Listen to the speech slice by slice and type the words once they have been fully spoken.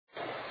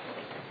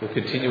We'll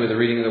continue with the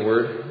reading of the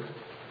Word.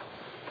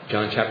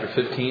 John chapter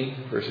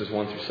 15, verses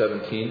 1 through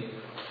 17.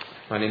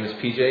 My name is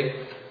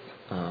PJ.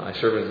 I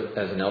serve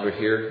as an elder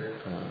here,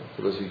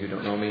 for those of you who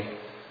don't know me.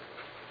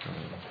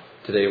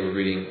 Today we're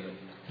reading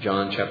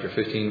John chapter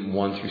 15,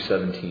 1 through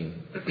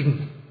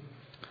 17.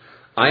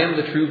 I am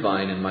the true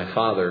vine, and my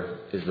Father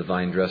is the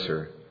vine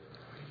dresser.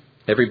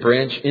 Every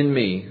branch in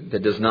me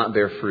that does not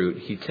bear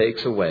fruit, he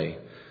takes away.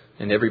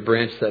 And every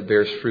branch that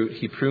bears fruit,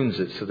 he prunes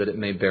it so that it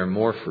may bear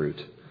more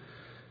fruit.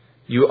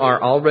 You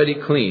are already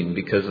clean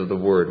because of the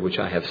word which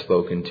I have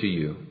spoken to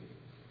you.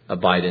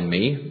 Abide in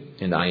me,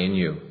 and I in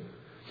you.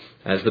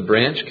 As the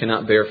branch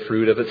cannot bear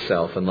fruit of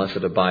itself unless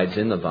it abides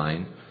in the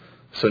vine,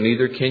 so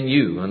neither can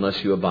you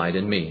unless you abide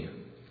in me.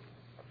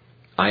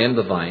 I am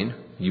the vine,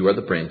 you are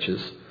the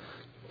branches.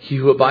 He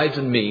who abides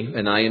in me,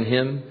 and I in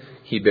him,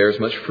 he bears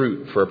much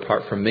fruit, for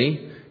apart from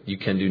me, you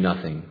can do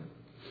nothing.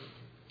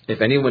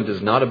 If anyone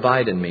does not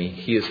abide in me,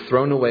 he is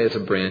thrown away as a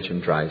branch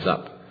and dries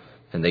up.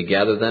 And they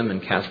gather them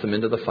and cast them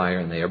into the fire,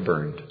 and they are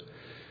burned.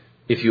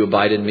 If you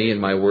abide in me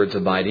and my words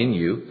abide in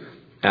you,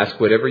 ask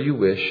whatever you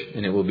wish,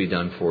 and it will be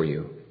done for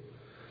you.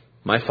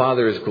 My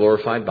Father is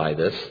glorified by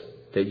this,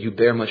 that you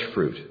bear much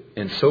fruit,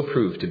 and so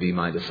prove to be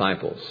my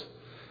disciples.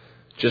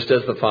 Just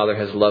as the Father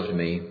has loved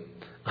me,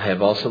 I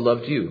have also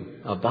loved you.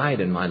 Abide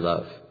in my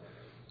love.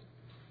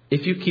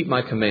 If you keep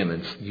my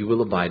commandments, you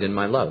will abide in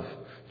my love,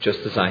 just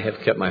as I have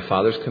kept my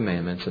Father's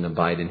commandments and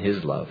abide in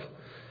his love.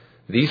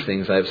 These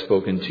things I have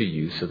spoken to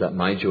you so that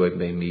my joy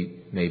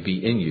may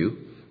be in you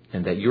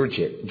and that your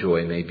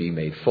joy may be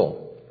made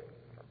full.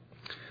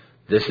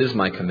 This is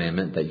my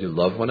commandment, that you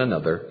love one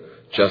another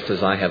just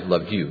as I have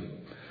loved you.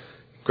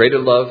 Greater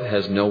love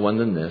has no one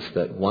than this,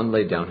 that one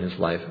lay down his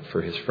life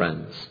for his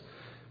friends.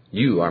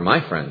 You are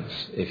my friends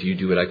if you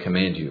do what I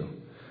command you.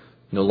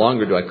 No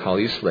longer do I call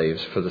you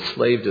slaves, for the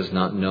slave does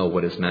not know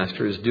what his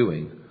master is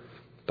doing.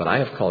 But I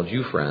have called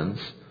you friends.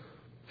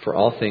 For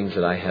all things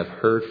that I have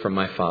heard from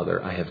my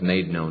Father, I have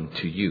made known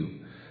to you.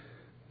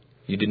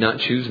 You did not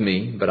choose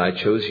me, but I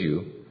chose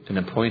you and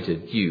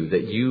appointed you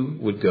that you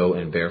would go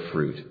and bear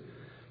fruit,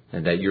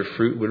 and that your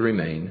fruit would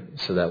remain,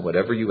 so that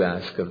whatever you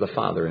ask of the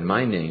Father in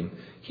my name,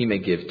 he may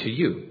give to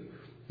you.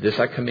 This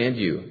I command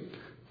you,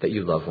 that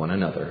you love one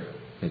another.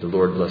 May the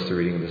Lord bless the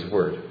reading of his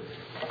word.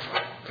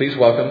 Please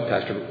welcome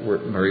Pastor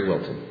Murray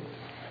Wilton.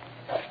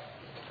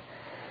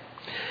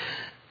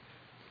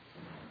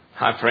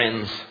 Hi,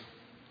 friends.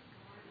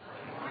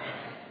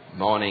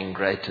 Morning,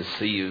 great to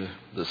see you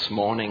this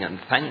morning, and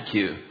thank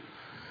you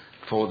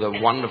for the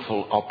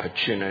wonderful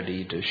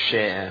opportunity to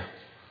share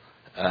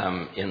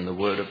in the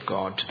Word of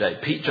God today.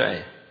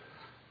 PJ,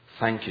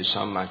 thank you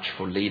so much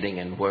for leading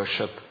in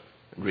worship,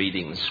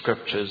 reading the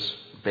scriptures.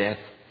 Beth,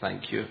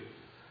 thank you.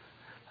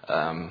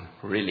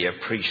 Really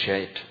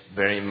appreciate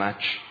very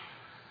much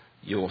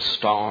your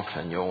staff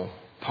and your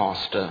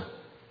pastor,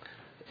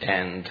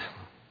 and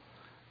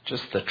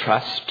just the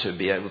trust to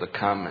be able to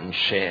come and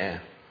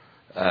share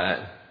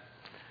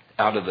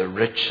out of the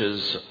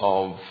riches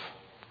of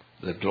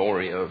the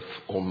glory of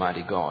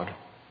Almighty God.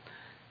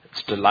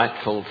 It's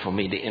delightful for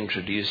me to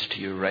introduce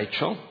to you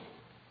Rachel.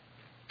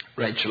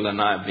 Rachel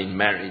and I have been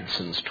married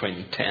since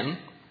 2010,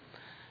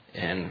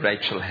 and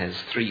Rachel has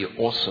 3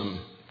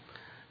 awesome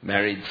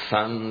married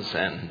sons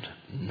and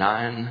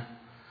 9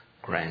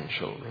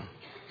 grandchildren.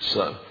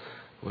 So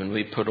when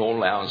we put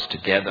all ours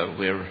together,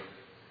 we're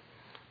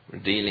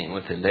dealing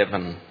with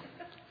 11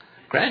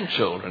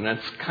 grandchildren.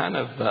 It's kind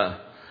of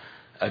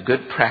a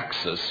good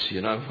praxis,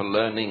 for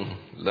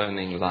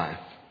learning life.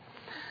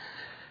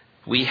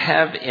 We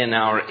have in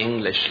our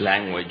English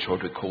language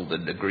what we call the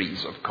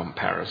degrees of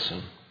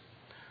comparison.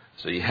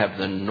 So you have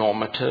the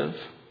normative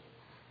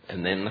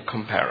and then the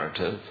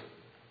comparative.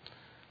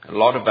 A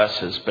lot of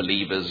us as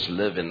believers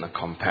live in the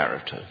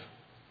comparative.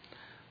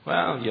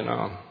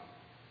 Well,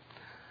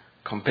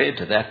 compared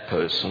to that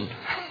person,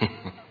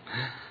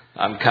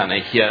 I'm kind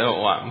of here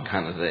or I'm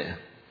kind of there.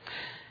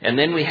 And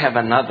then we have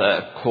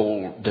another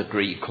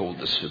degree called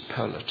the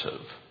superlative.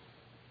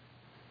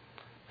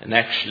 And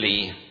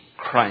actually,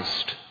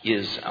 Christ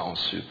is our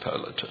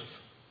superlative.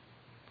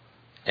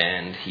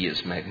 And he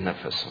is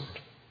magnificent.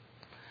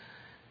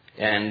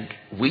 And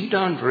we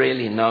don't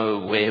really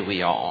know where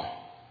we are.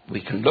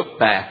 We can look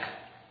back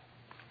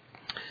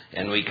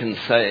and we can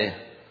say,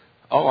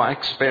 oh, I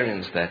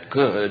experienced that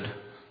good,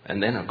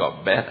 and then I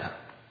got better.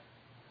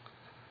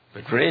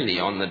 But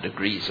really, on the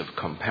degrees of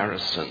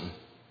comparison,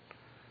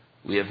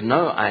 we have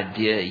no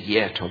idea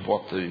yet of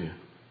what the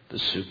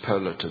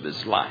superlative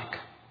is like.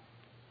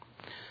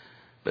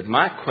 But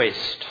my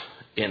quest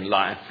in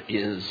life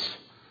is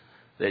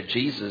that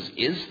Jesus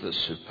is the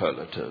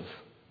superlative.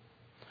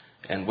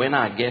 And when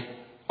I get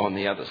on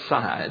the other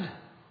side,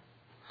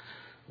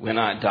 when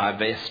I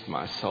divest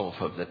myself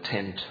of the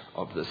tent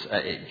of this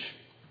age,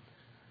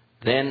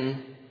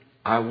 then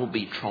I will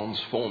be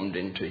transformed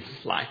into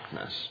his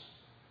likeness.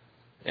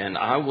 And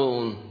I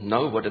will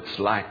know what it's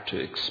like to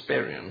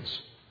experience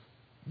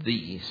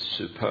the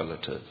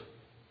superlative.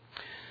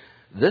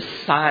 This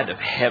side of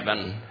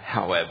heaven,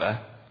 however,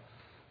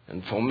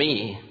 and for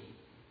me,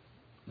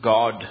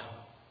 God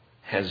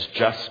has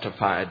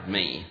justified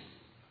me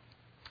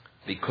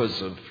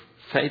because of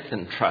faith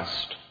and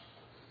trust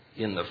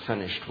in the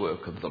finished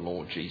work of the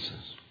Lord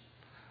Jesus.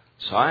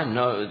 So I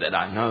know that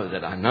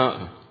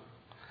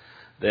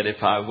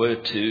if I were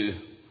to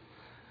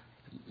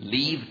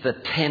leave the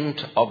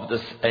tent of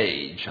this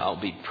age, I'll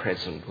be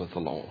present with the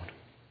Lord.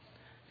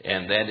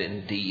 And that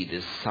indeed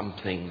is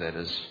something that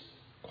is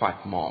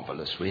quite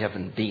marvelous. We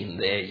haven't been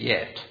there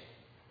yet.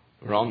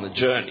 We're on the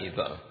journey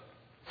though.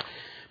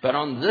 But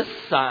on this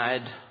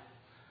side,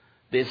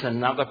 there's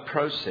another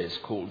process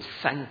called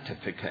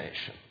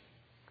sanctification,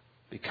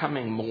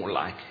 becoming more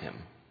like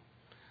Him.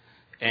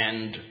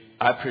 And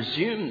I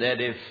presume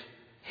that if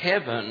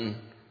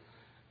heaven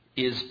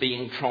is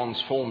being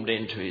transformed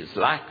into His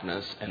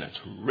likeness, and it's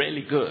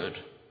really good,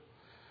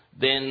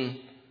 then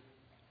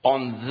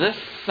on this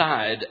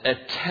side,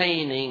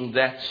 attaining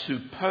that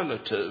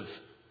superlative,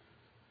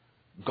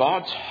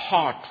 God's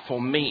heart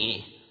for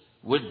me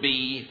would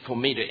be for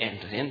me to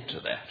enter into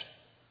that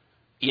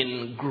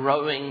in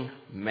growing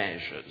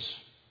measures.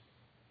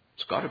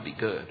 It's got to be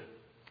good.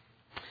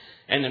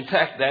 And in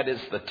fact, that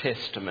is the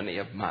testimony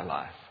of my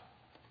life.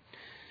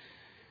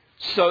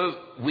 So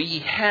we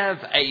have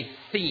a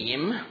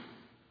theme.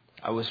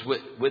 I was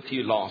with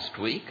you last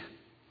week,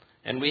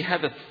 and we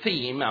have a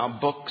theme. Our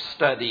book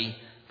study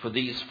for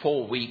these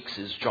 4 weeks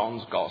is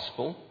John's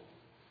Gospel,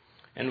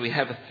 and we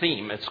have a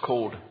theme. It's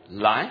called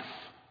Life,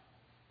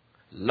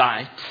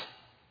 Light,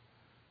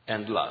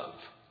 and Love.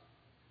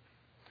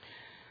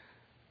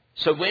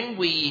 So when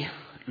we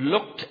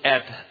looked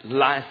at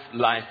life,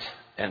 light,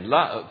 and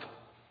love,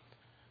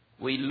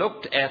 we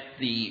looked at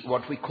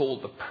what we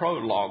call the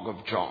prologue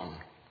of John.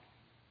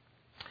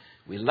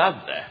 We love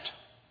that.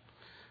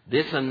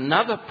 There's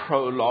another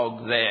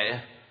prologue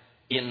there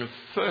in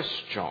 1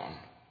 John.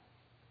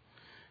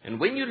 And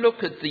when you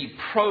look at the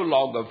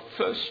prologue of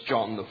 1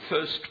 John, the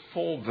first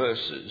 4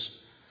 verses,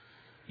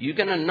 you're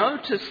going to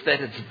notice that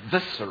it's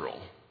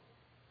visceral.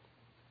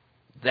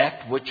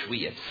 That which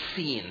we have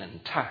seen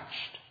and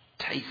touched,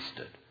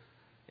 tasted.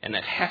 And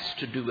it has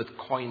to do with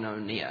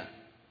koinonia,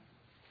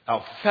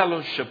 our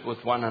fellowship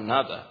with one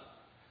another,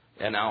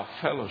 and our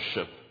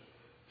fellowship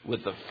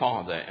with the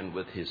Father and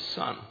with His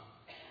Son.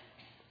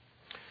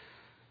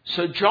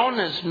 So John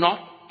is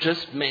not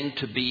just meant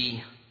to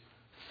be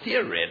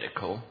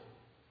theoretical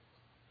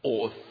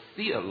or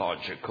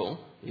theological.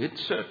 It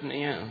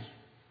certainly is.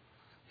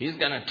 He's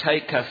going to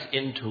take us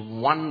into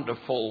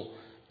wonderful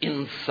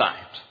insight.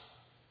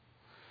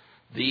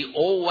 The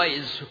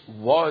always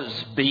was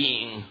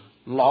being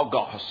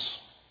Logos,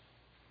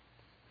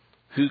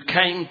 who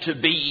came to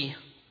be,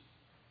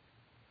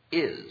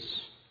 is.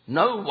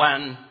 No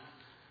one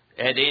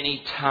at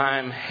any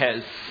time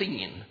has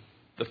seen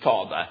the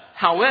Father.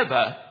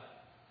 However,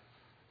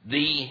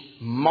 the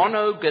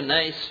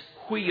monogenes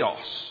huios,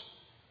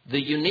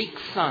 the unique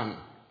Son,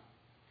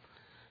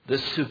 the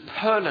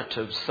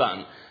superlative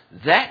Son,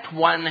 that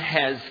one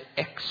has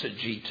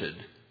exegeted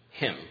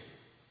Him.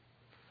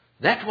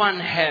 That one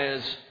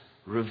has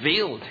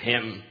revealed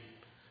Him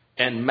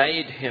and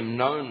made Him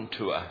known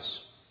to us.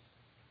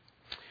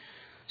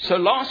 So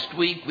last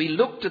week we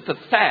looked at the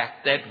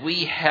fact that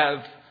we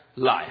have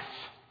life.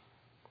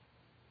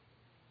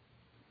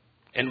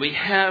 And we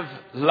have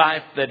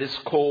life that is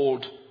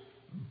called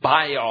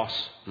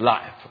bios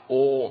life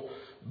or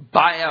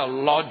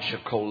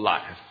biological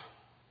life.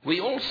 We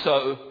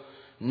also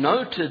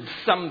noted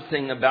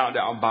something about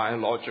our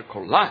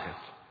biological life.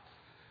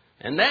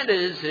 And that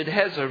is, it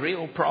has a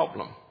real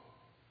problem.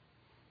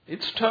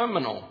 It's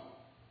terminal.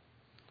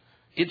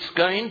 It's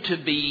going to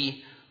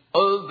be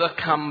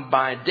overcome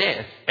by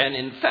death. And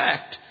in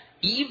fact,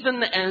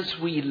 even as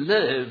we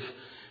live,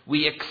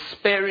 we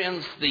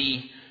experience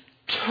the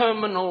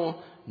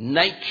terminal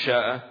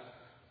nature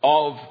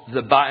of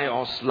the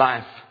bios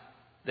life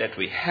that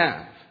we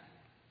have.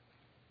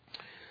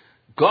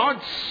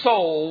 God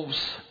solves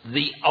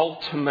the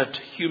ultimate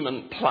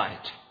human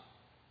plight.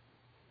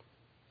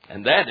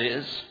 And that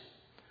is,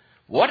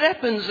 what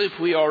happens if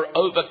we are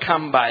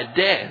overcome by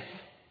death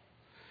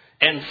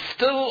and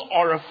still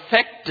are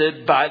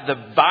affected by the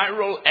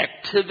viral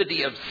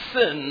activity of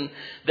sin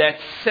that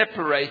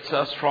separates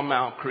us from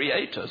our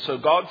Creator? So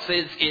God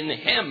says in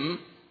Him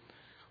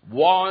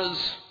was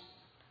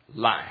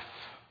life.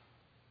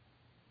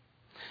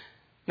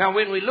 Now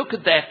when we look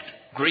at that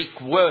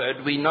Greek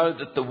word, we know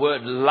that the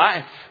word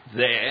life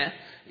there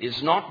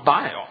is not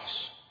bios.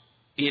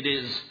 It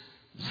is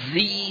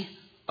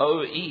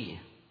Z-O-E.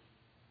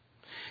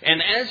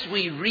 And as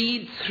we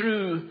read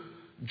through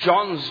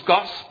John's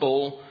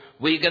Gospel,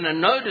 we're going to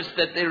notice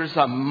that there is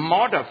a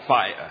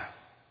modifier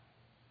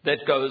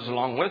that goes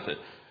along with it.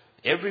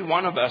 Every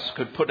one of us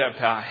could put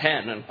up our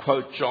hand and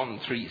quote John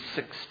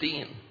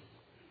 3:16.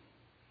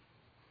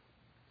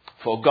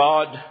 For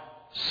God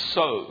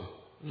so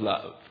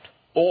loved.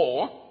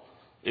 Or,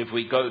 if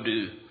we go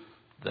to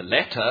the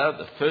letter,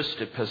 the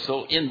first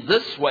epistle, in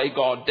this way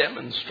God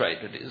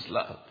demonstrated His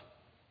love.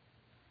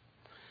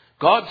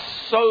 God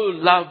so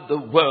loved the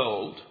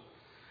world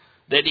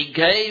that He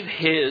gave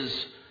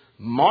His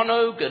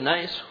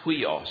monogenes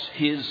huios,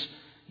 His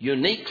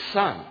unique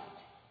Son,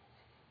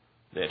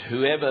 that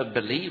whoever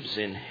believes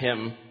in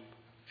him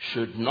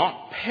should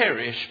not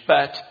perish,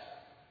 but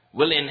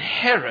will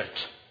inherit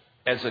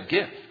as a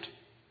gift.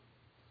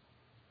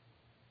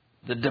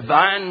 The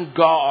divine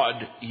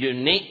God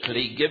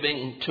uniquely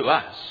giving to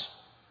us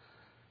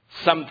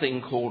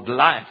something called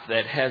life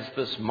that has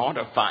this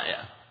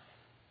modifier,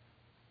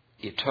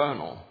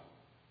 eternal.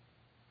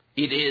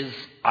 It is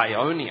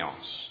aionios.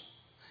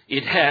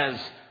 It has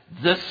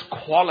this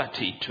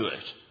quality to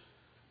it.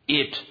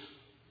 It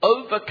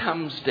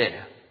overcomes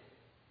death.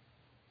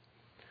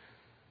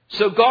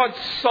 So God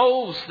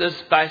solves this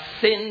by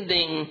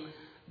sending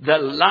the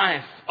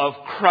life of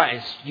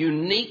Christ,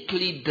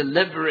 uniquely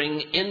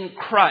delivering in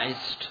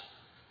Christ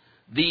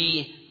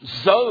the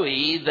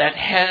Zoe that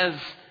has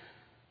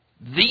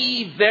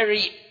the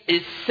very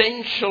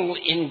essential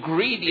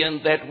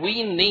ingredient that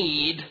we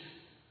need,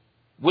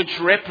 which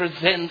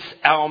represents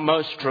our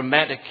most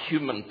dramatic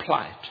human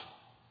plight.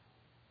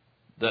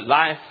 The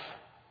life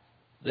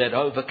that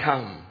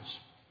overcomes.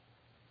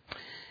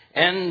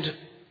 And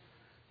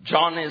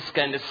John is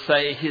going to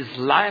say his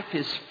life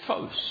is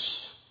phos.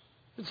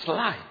 It's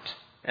light.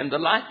 And the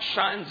light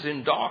shines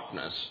in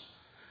darkness.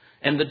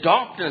 And the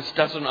darkness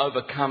doesn't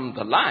overcome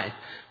the light,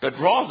 but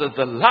rather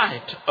the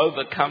light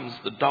overcomes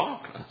the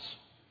darkness.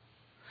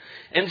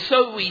 And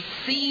so we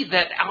see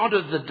that out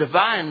of the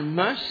divine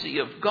mercy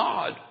of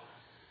God,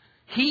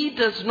 he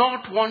does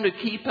not want to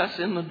keep us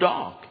in the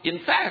dark. In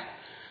fact,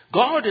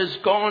 God has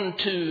gone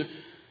to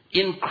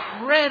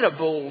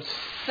incredible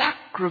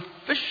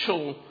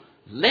sacrificial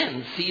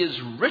lengths. He is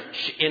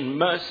rich in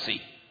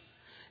mercy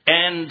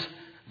and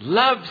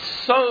loves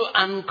so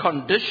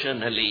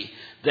unconditionally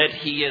that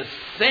he has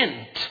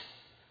sent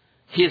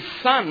his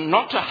Son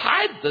not to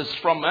hide this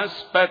from us,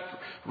 but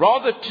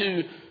rather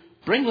to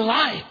bring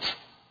light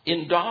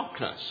in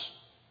darkness.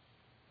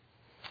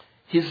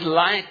 His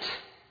life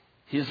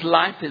is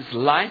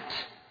light,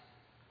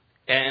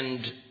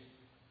 and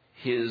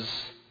his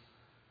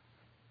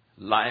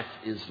life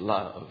is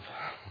love.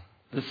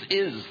 This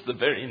is the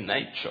very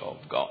nature of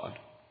God.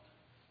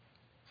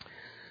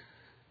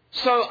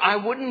 So I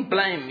wouldn't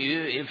blame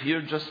you if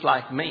you're just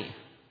like me.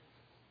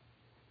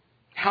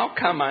 How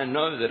come I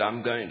know that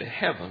I'm going to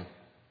heaven?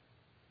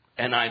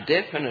 And I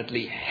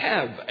definitely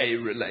have a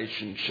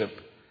relationship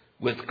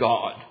with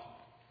God.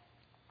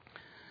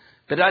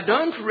 But I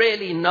don't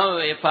really know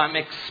if I'm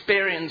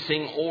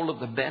experiencing all of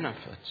the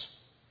benefits.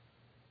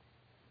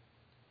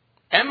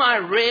 Am I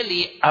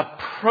really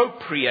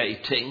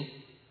appropriating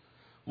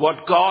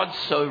what God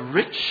so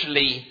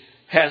richly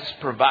has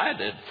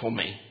provided for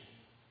me?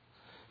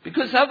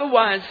 Because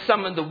otherwise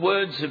some of the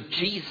words of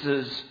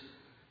Jesus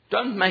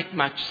don't make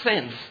much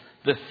sense.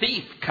 The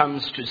thief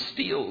comes to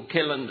steal,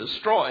 kill, and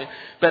destroy.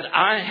 But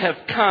I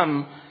have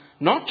come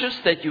not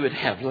just that you would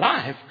have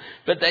life,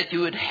 but that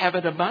you would have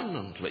it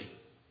abundantly.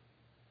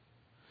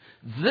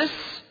 This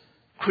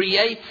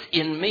creates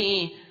in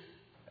me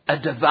a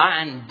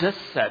divine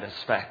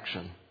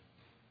dissatisfaction.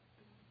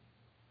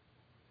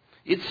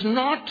 It's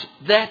not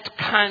that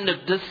kind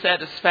of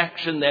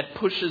dissatisfaction that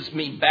pushes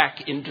me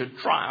back into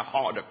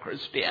try-harder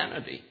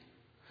Christianity.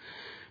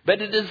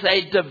 But it is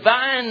a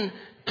divine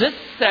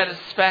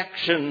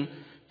dissatisfaction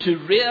to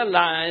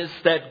realize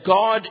that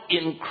God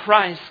in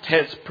Christ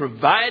has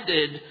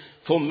provided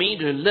for me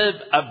to live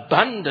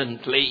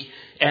abundantly,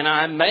 and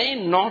I may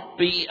not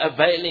be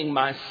availing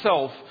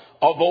myself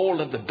of all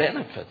of the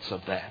benefits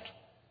of that.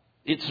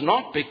 It's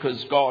not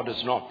because God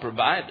has not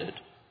provided.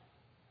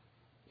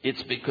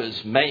 It's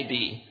because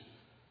maybe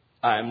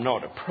I'm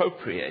not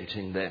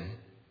appropriating them.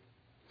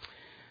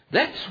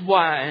 That's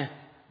why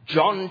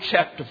John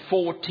chapter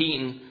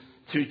 14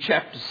 through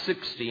chapter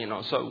 16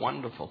 are so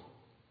wonderful.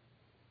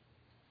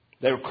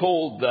 They're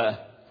called the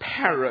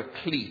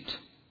paraclete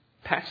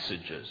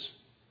passages.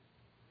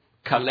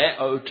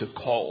 Kaleo to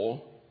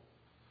call.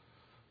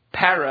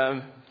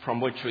 Para,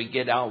 from which we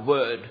get our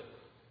word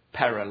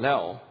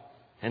parallel.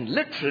 And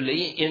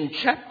literally in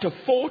chapter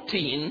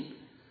 14,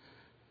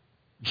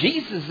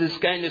 Jesus is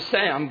going to say,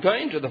 I'm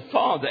going to the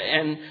Father,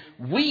 and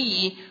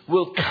we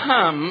will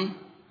come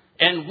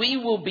and we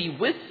will be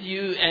with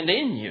you and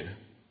in you.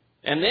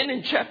 And then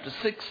in chapter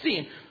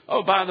 16,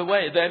 oh, by the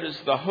way, that is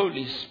the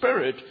Holy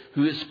Spirit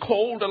who is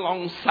called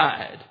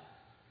alongside.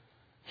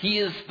 He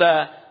is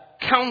the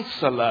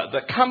counselor,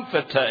 the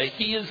comforter.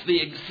 He is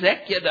the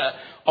executor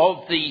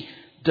of the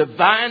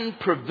divine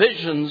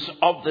provisions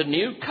of the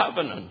new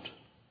covenant.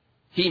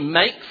 He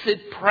makes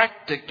it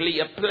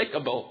practically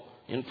applicable.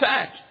 In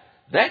fact,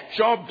 that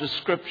job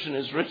description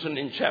is written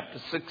in chapter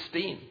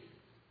 16.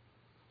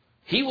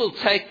 He will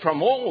take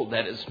from all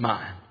that is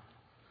mine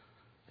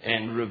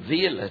and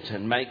reveal it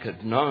and make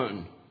it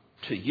known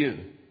to you.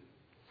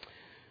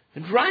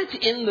 And right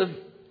in the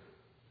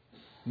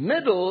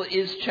middle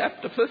is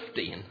chapter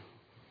 15.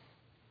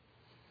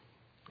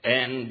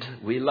 And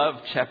we love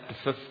chapter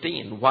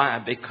 15. Why?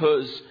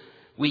 Because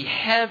we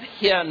have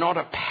here not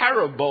a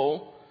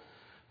parable,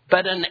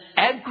 but an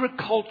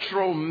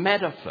agricultural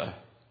metaphor.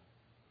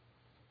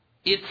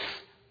 It's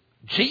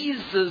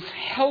Jesus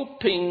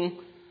helping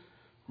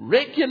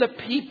regular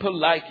people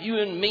like you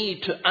and me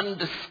to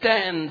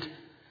understand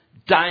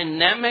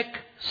dynamic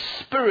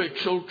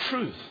spiritual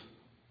truth.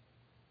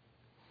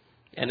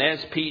 And as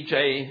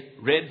PJ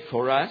read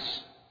for us,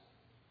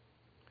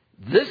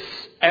 this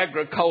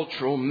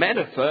agricultural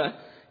metaphor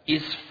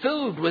is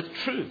filled with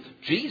truth.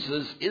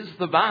 Jesus is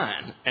the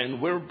vine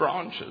and we're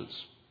branches.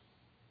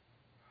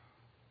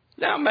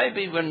 Now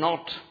maybe we're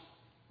not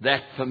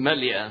that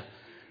familiar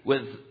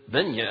with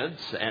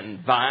vineyards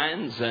and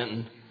vines,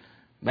 and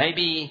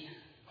maybe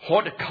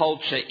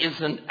horticulture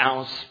isn't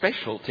our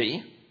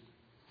specialty.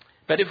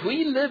 But if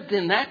we lived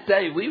in that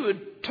day, we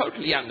would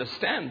totally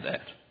understand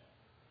that.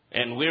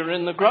 And we're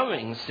in the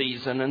growing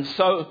season, and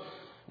so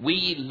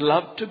we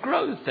love to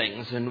grow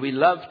things, and we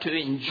love to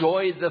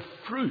enjoy the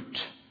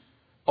fruit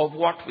of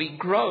what we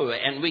grow.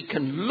 And we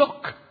can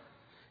look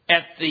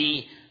at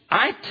the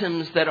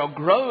items that are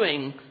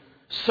growing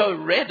so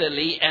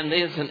readily, and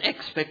there's an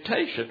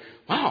expectation.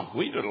 Wow,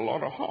 we did a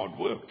lot of hard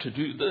work to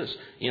do this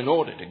in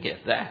order to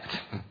get that.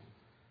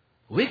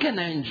 We're going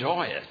to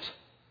enjoy it.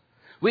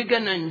 We're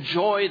going to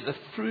enjoy the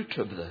fruit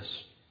of this.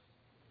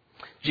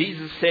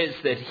 Jesus says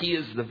that he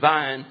is the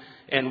vine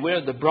and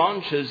we're the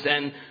branches,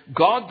 and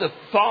God the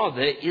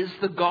Father is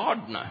the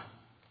gardener.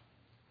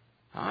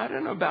 I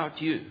don't know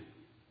about you,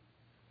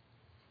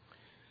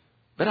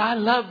 but I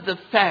love the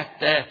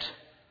fact that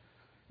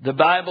the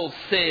Bible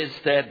says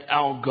that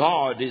our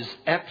God is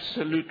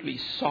absolutely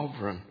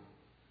sovereign.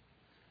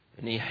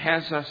 And he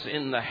has us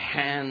in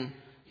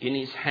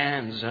his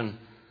hands, and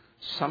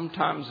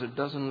sometimes it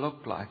doesn't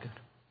look like it.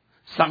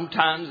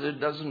 Sometimes it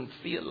doesn't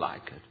feel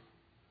like it.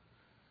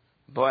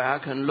 Boy, I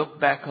can look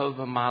back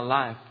over my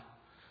life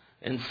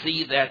and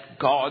see that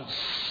God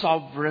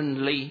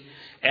sovereignly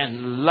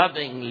and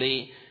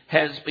lovingly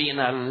has been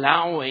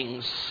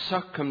allowing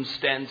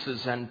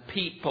circumstances and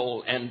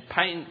people and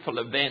painful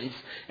events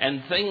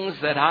and things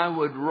that I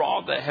would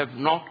rather have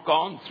not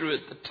gone through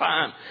at the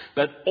time.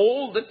 But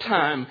all the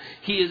time,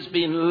 he has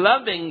been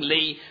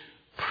lovingly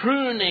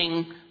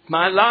pruning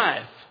my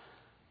life,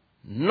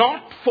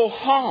 not for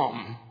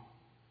harm,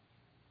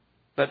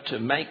 but to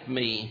make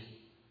me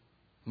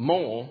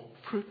more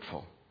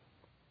fruitful.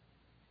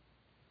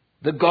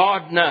 The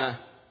gardener,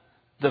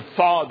 the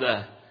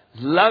Father,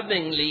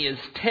 lovingly is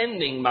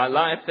tending my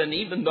life, and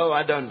even though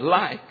I don't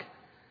like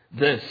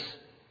this,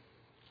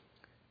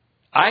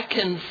 I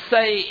can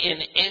say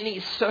in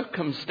any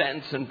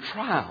circumstance and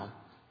trial,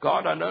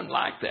 God, I don't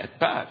like that,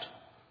 but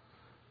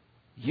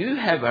you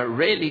have a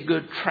really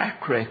good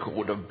track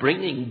record of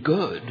bringing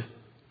good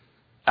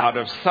out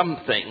of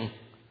something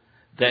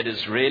that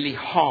is really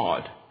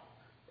hard.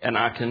 And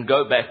I can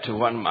go back to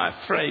one of my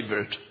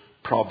favorite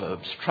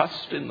proverbs: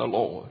 trust in the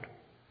Lord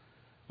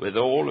with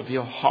all of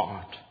your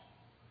heart.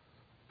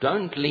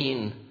 Don't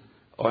lean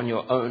on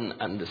your own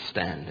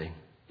understanding.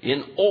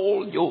 In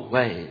all your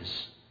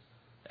ways,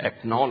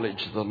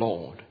 acknowledge the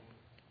Lord,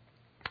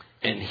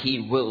 and he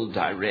will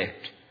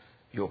direct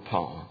your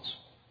paths.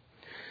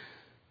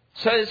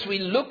 So as we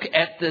look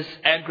at this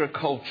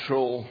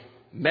agricultural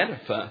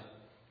metaphor,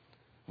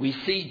 we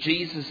see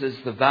Jesus as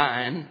the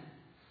vine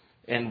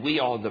and we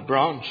are the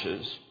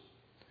branches.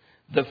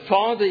 The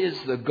Father is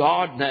the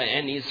gardener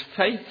and is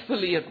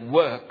faithfully at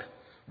work,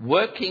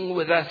 working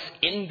with us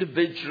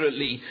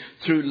individually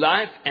through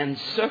life and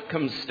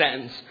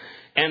circumstance.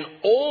 And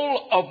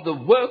all of the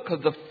work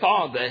of the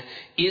Father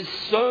is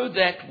so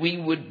that we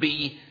would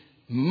be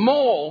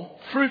more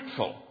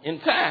fruitful. In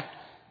fact,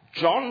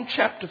 John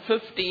chapter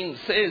 15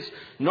 says,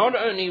 not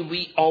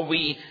only are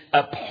we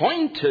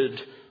appointed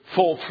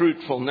for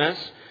fruitfulness,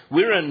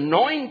 we're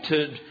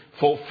anointed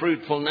for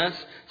fruitfulness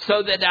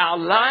so that our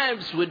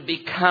lives would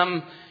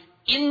become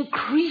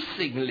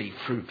increasingly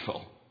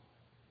fruitful,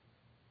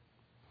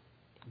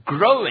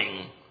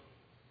 growing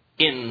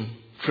in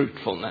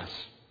fruitfulness.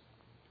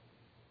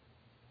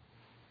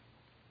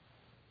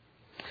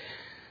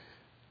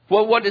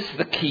 Well, what is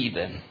the key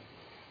then?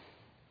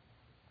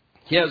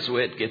 Here's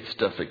where it gets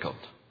difficult,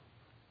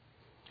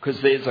 because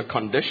there's a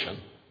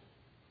condition.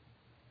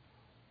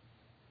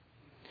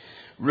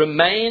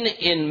 Remain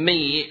in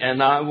me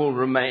and I will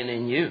remain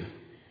in you.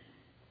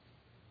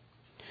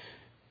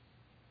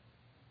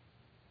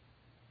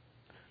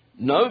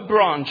 No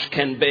branch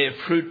can bear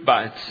fruit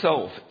by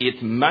itself.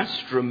 It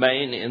must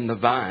remain in the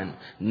vine.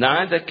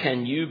 Neither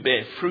can you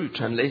bear fruit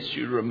unless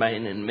you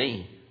remain in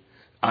me.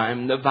 I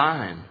am the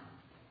vine,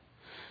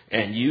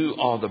 and you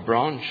are the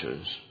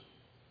branches.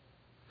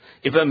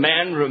 If a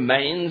man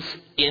remains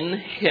in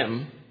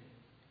him,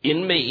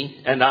 in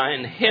me, and I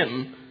in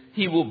him,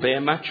 he will bear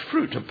much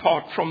fruit.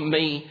 Apart from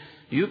me,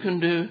 you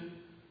can do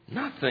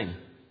nothing.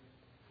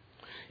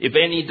 If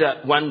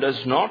anyone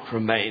does not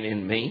remain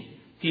in me,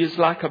 he is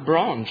like a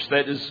branch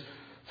that is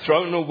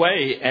thrown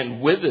away and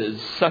withers.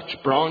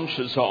 Such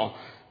branches are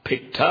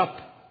picked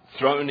up,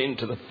 thrown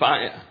into the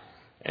fire,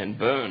 and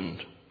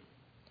burned.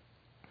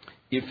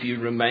 If you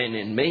remain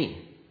in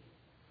me,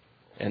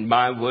 and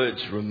my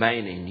words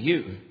remain in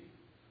you,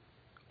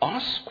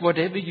 ask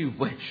whatever you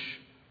wish,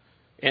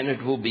 and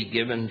it will be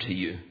given to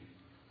you.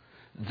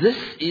 This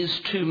is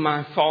to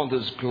my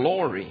Father's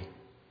glory,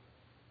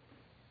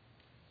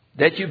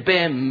 that you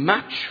bear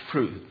much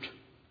fruit,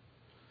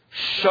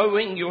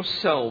 showing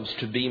yourselves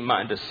to be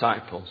my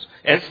disciples.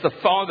 As the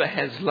Father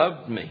has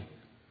loved me,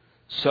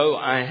 so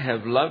I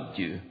have loved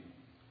you.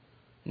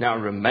 Now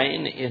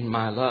remain in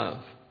my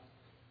love.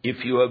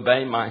 If you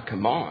obey my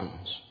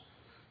commands,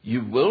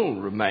 you will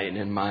remain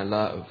in my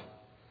love,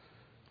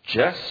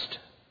 just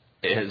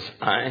as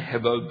I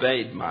have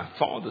obeyed my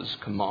Father's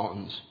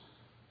commands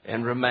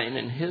and remain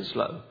in his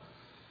love.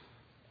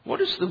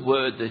 What is the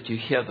word that you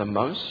hear the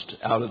most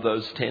out of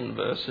those 10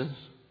 verses?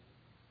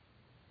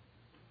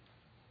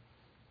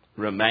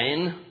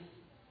 Remain,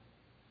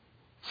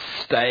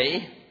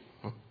 stay.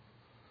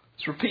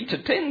 It's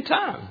repeated 10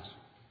 times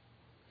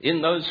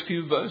in those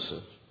few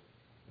verses.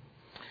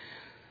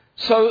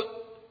 So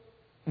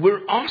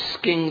we're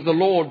asking the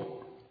Lord,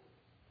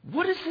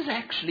 what does it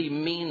actually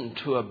mean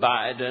to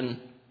abide, and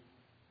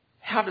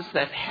how does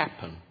that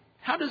happen?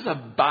 How does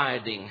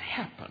abiding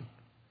happen?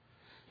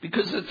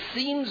 Because it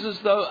seems as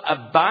though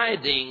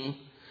abiding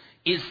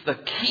is the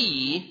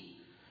key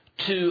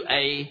to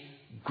a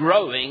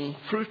growing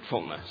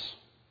fruitfulness.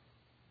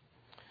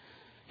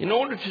 In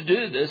order to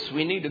do this,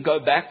 we need to go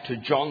back to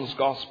John's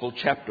Gospel,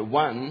 chapter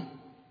 1,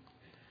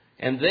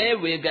 and there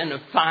we're going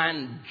to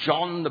find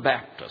John the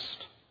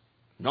Baptist.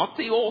 Not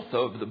the author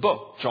of the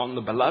book, John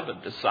the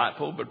beloved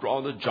disciple, but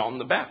rather John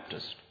the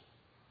Baptist,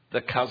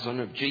 the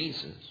cousin of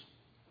Jesus.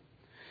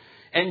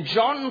 And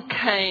John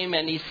came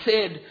and he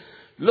said,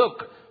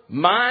 look,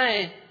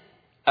 my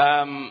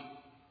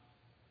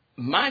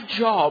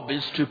job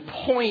is to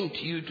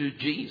point you to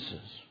Jesus.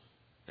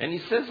 And he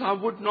says, I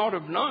would not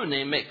have known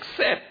him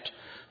except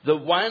the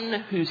one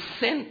who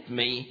sent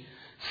me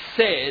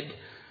said,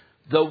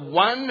 the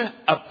one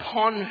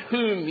upon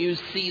whom you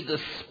see the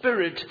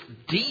Spirit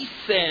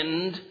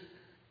descend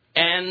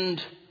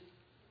and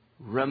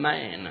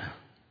remain.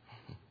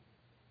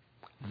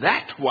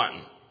 That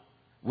one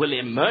will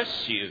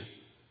immerse you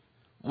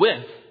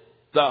with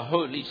the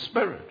Holy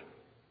Spirit.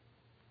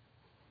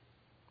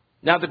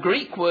 Now the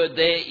Greek word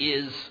there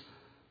is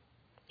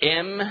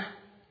M-E-N-O.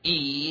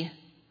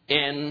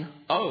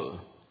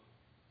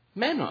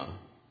 Meno.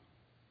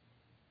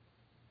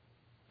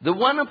 The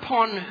one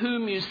upon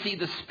whom you see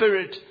the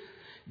Spirit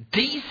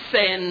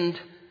descend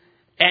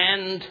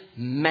and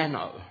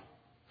meno.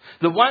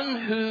 The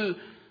one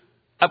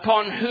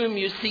upon whom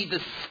you see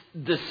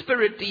the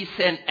Spirit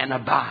descend and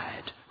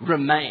abide,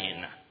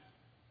 remain.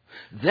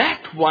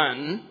 That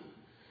one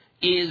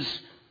is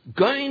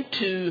going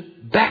to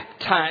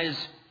baptize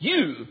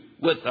you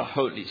with the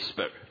Holy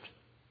Spirit.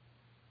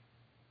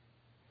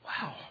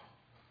 Wow.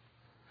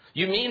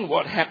 You mean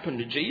what happened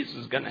to Jesus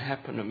is going to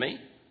happen to me?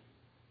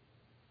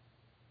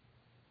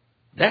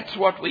 That's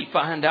what we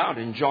find out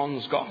in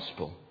John's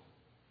Gospel.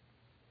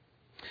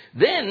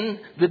 Then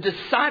the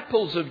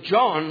disciples of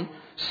John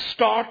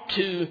start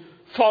to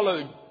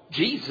follow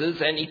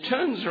Jesus, and he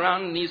turns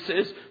around and he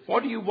says,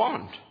 what do you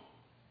want?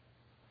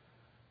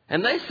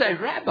 And they say,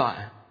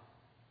 Rabbi,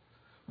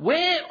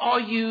 where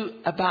are you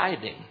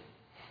abiding?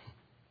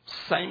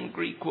 Same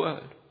Greek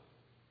word.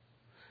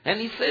 And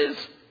he says,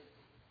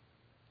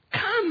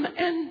 come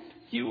and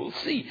you will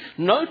see.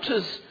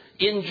 Notice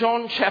in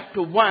John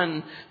chapter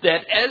 1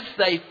 that as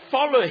they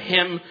follow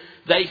him,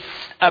 they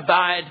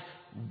abide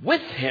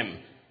with him.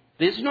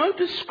 There's no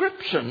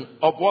description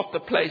of what the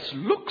place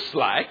looks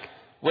like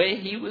where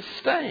he was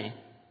staying.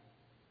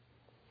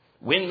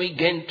 When we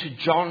get to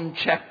John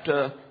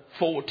chapter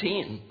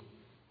 14,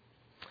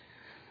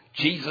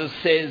 Jesus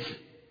says,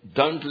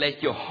 don't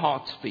let your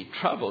hearts be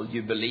troubled.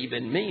 You believe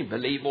in me,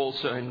 believe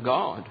also in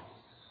God.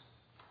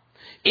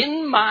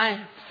 In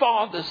my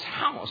Father's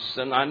house,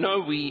 and I know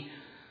we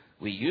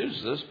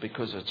use this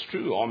because it's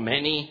true, are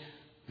many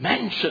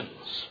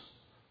mansions.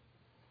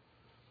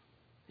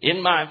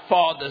 In my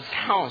Father's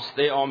house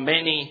there are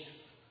many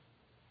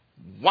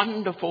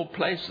wonderful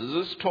places.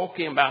 This is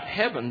talking about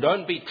heaven.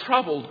 Don't be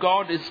troubled.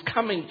 God is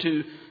coming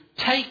to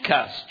take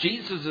us.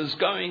 Jesus is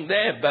going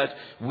there, but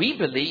we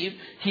believe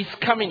he's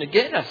coming to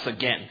get us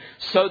again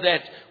so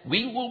that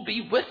we will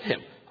be with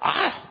him.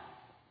 I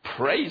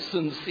pray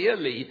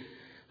sincerely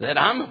that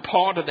I'm a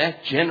part of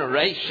that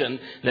generation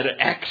that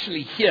are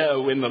actually here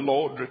when the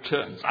Lord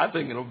returns. I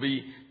think it'll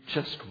be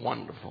just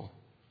wonderful.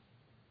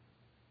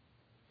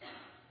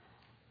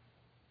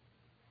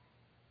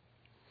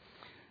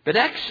 But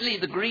actually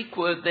the Greek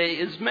word there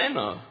is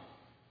meno.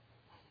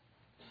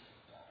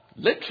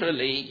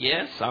 Literally,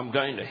 yes, I'm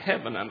going to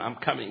heaven and I'm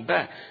coming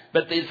back.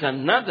 But there's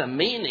another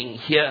meaning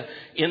here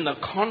in the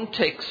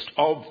context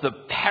of the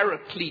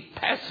Paraclete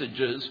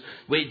passages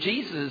where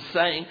Jesus is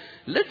saying,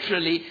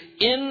 literally,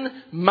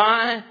 in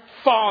my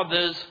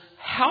Father's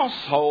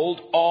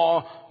household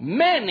are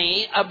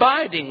many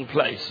abiding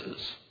places.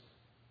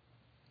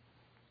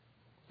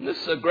 And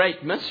this is a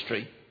great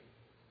mystery.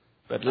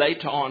 But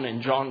later on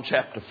in John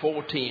chapter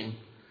 14,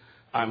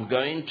 I'm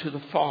going to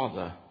the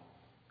Father,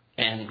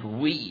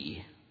 and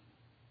we,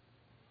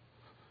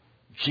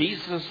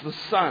 Jesus the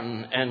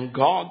Son and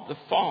God the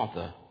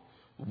Father,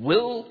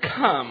 will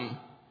come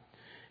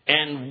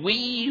and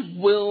we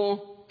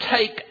will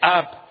take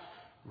up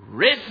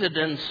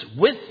residence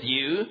with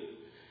you,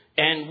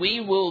 and we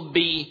will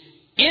be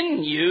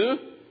in you.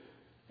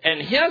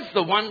 And here's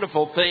the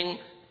wonderful thing,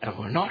 and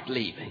we're not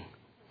leaving.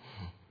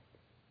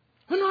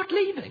 We're not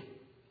leaving.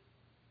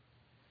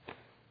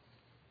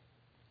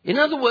 In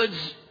other words,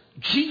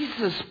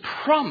 Jesus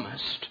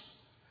promised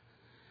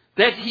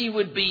that he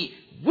would be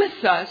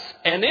with us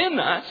and in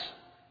us,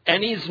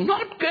 and he's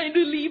not going to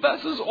leave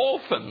us as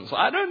orphans.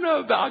 I don't know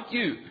about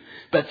you,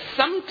 but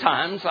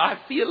sometimes I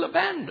feel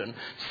abandoned.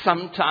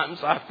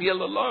 Sometimes I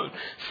feel alone.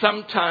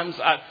 Sometimes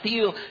I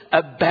feel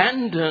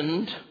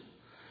abandoned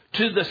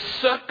to the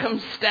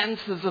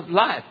circumstances of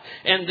life.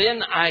 And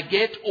then I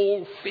get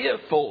all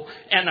fearful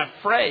and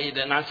afraid,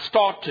 and I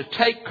start to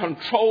take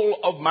control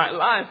of my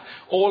life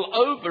all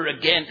over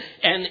again.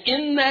 And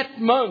in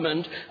that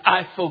moment,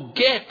 I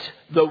forget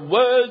the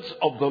words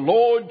of the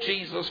Lord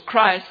Jesus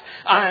Christ.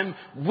 I'm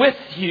with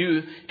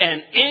you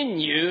and in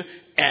you,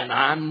 and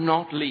I'm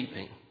not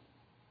leaving.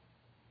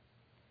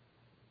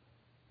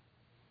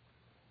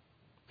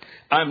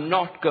 I'm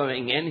not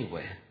going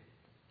anywhere.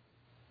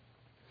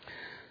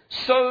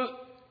 So,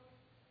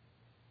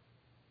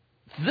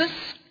 this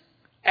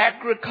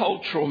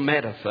agricultural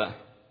metaphor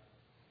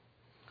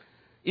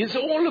is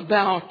all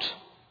about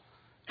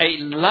a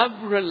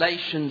love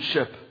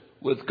relationship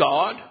with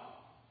God,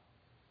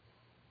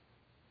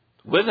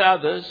 with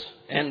others,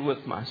 and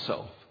with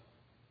myself.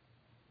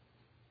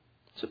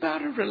 It's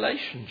about a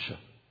relationship.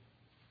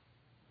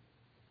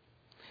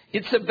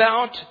 It's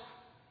about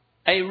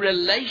a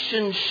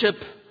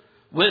relationship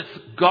with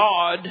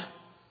God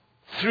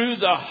through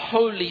the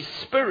Holy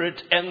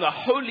Spirit, and the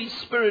Holy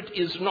Spirit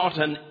is not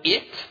an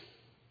it.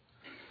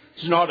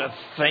 It's not a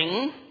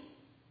thing.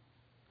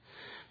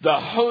 The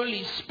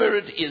Holy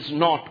Spirit is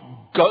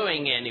not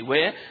going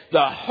anywhere.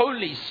 The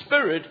Holy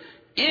Spirit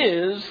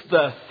is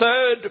the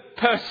third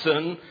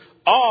person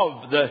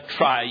of the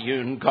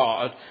triune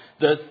God.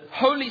 The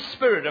Holy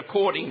Spirit,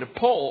 according to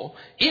Paul,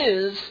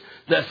 is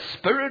the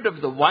Spirit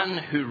of the one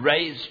who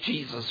raised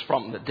Jesus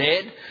from the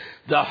dead.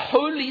 The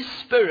Holy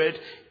Spirit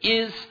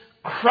is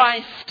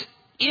Christ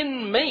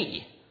in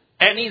me,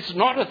 and he's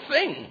not a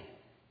thing.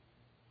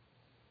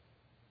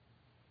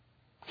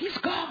 He's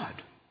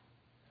God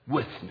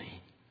with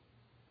me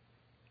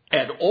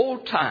at all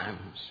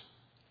times,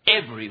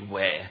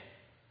 everywhere,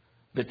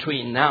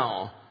 between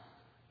now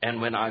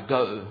and when I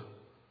go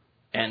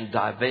and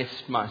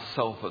divest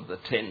myself of the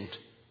tent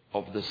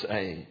of this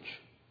age.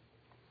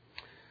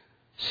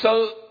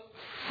 So,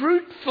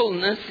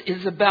 fruitfulness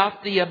is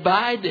about the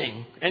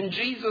abiding, and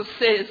Jesus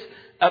says,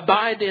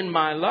 abide in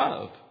my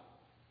love.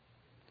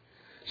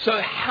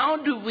 So how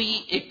do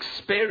we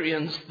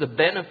experience the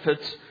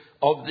benefits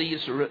of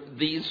these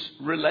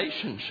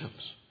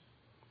relationships?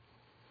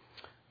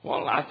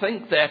 Well, I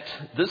think that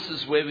this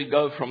is where we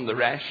go from the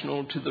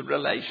rational to the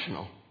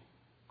relational.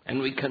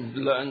 And we can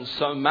learn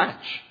so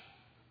much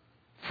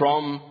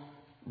from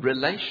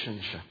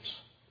relationships.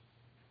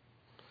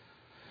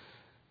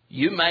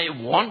 You may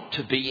want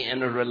to be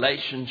in a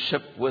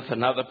relationship with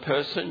another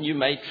person. You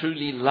may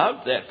truly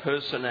love that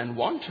person and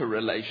want a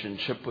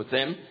relationship with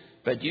them.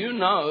 But you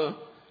know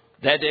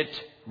that it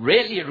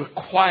really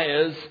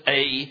requires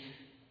a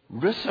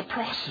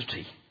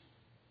reciprocity.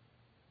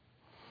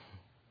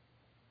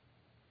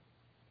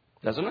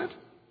 Doesn't it?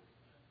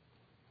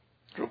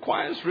 It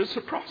requires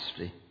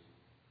reciprocity.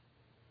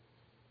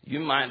 You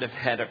might have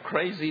had a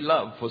crazy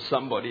love for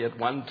somebody at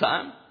one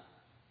time.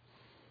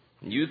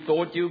 You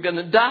thought you were going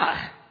to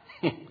die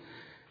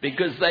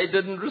because they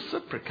didn't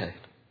reciprocate.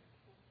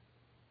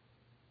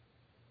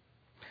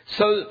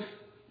 So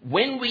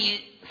when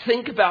we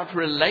think about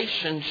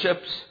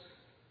relationships,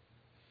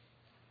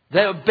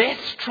 they are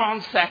best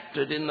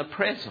transacted in the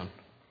present.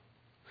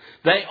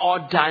 They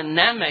are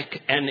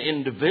dynamic and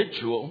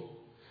individual,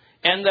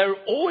 and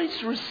they're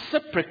always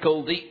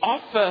reciprocal. The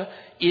offer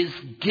is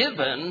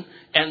given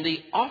and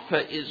the offer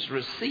is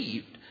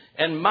received.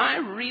 And my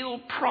real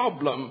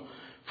problem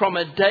from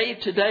a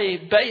day-to-day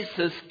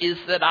basis is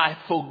that I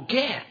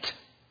forget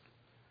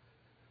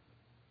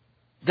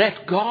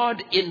that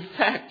God, in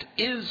fact,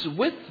 is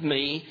with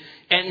me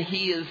and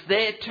He is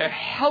there to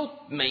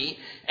help me,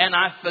 and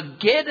I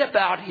forget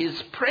about His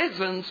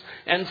presence,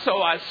 and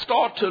so I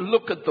start to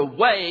look at the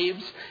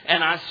waves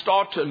and I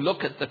start to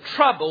look at the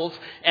troubles,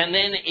 and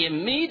then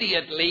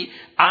immediately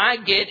I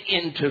get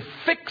into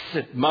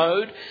fix-it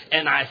mode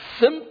and I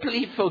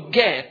simply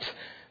forget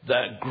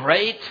the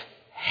great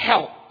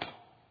help,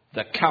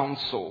 the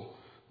counsel,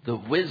 the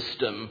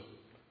wisdom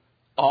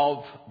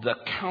of the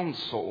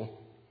counsel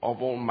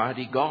of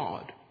Almighty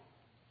God.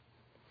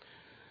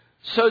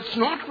 So it's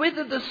not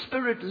whether the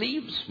Spirit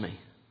leaves me.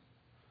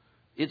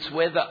 It's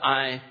whether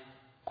I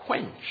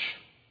quench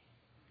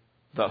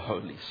the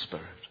Holy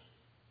Spirit.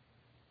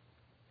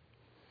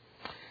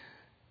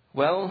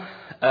 Well,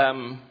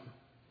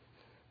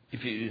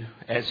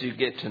 as you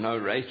get to know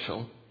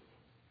Rachel,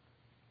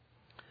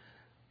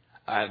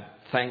 I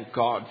thank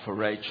God for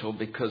Rachel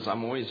because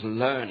I'm always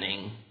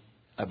learning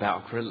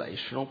about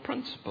relational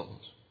principles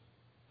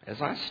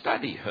as I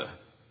study her.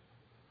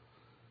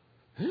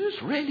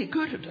 Who's really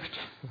good at it?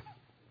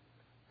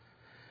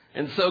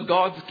 And so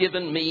God's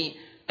given me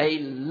a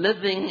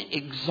living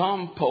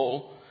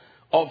example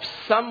of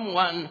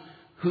someone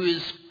who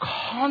is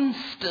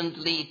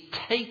constantly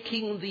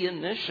taking the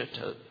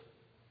initiative.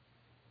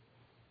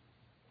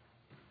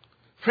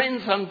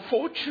 Friends,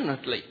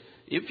 unfortunately,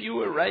 if you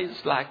were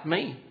raised like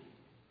me,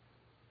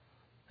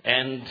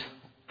 and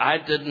I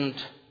didn't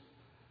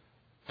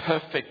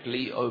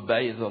perfectly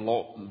obey the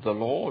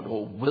Lord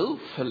or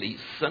willfully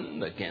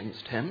sinned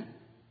against him,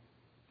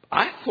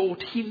 I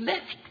thought he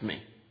left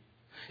me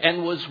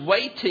and was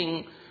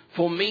waiting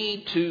for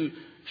me to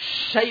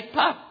shape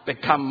up,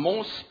 become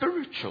more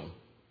spiritual,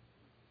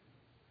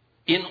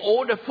 in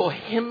order for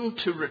him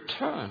to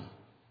return.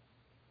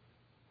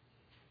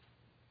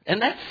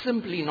 And that's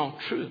simply not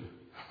true.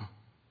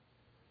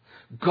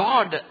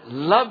 God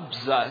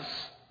loves us,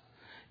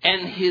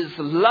 and his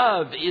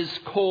love is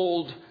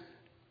called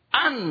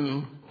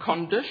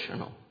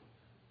unconditional.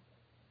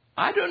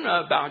 I don't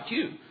know about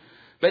you,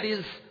 but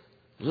his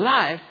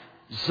life,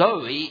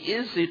 Zoe,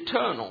 is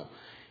eternal.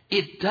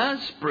 It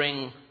does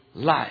bring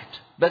light,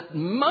 but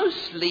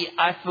mostly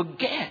I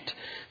forget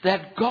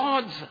that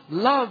God's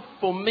love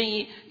for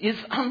me is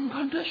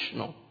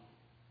unconditional.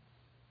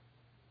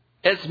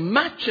 As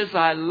much as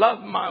I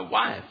love my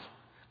wife,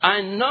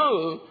 I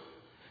know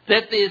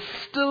that there's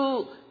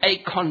still a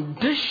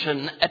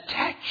condition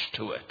attached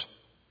to it.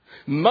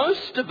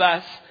 Most of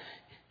us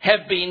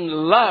have been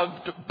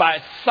loved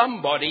by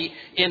somebody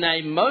in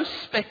a most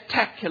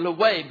spectacular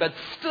way, but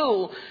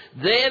still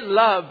their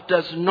love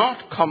does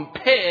not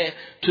compare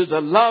to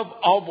the love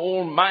of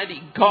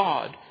Almighty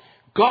God.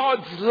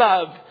 God's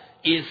love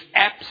is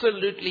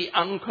absolutely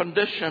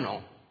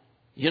unconditional.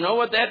 You know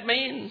what that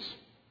means?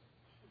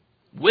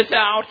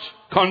 Without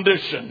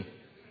condition.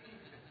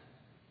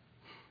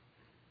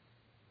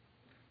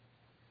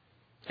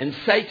 And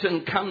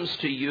Satan comes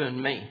to you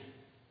and me,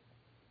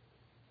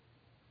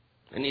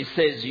 and he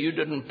says, you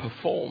didn't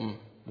perform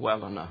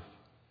well enough.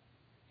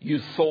 You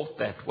thought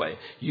that way.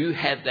 You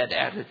had that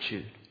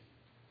attitude.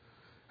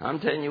 I'm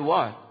telling you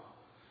what,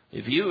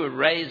 if you were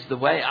raised the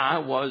way I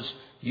was,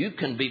 you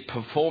can be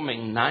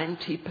performing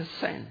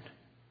 90%.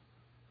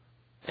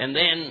 And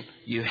then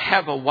you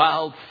have a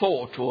wild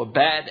thought or a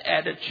bad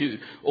attitude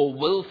or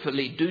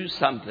willfully do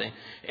something.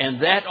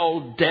 And that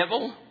old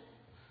devil,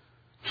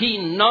 he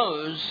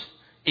knows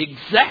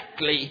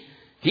exactly.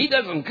 He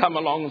doesn't come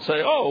along and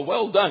say, oh,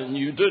 well done,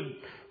 you did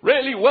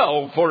really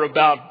well for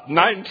about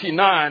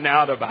 99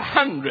 out of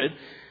 100.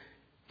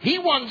 He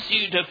wants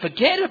you to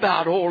forget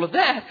about all of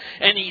that,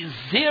 and he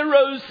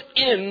zeroes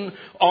in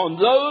on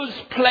those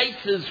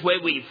places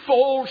where we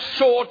fall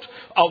short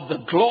of the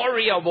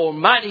glory of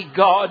Almighty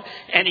God,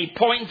 and he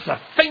points a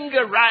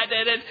finger right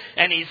at it,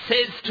 and he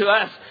says to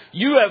us,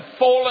 you have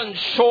fallen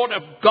short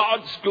of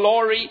God's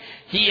glory.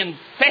 He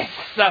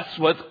infests us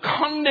with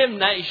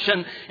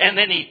condemnation, and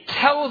then he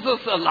tells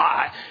us a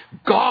lie.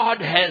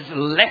 God has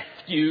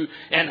left you,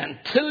 and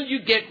until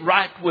you get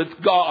right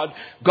with God,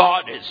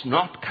 God is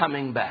not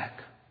coming back.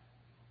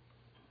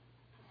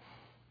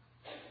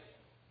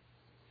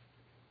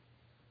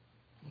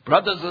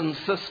 Brothers and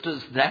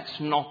sisters, that's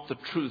not the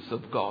truth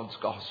of God's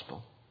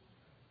gospel.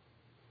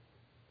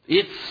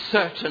 It's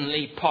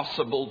certainly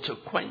possible to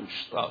quench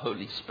the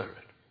Holy Spirit.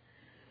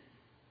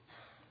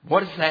 What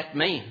does that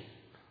mean?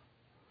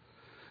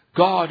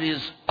 God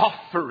is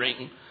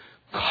offering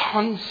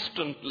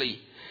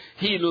constantly.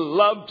 He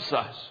loves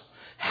us.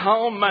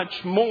 How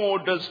much more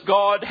does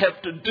God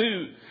have to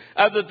do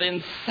other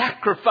than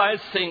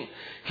sacrificing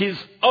his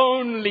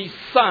only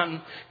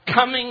Son,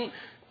 coming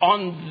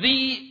on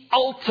the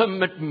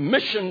ultimate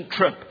mission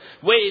trip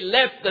where he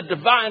left the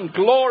divine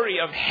glory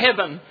of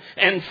heaven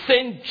and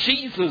sent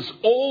Jesus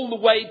all the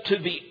way to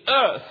the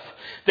earth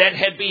that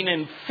had been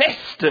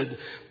infested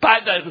by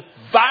the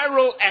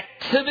viral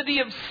activity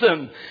of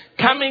sin,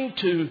 coming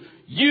to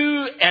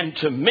you and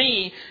to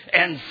me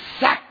and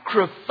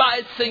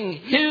sacrificing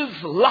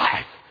his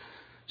life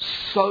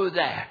so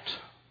that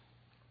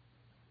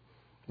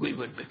we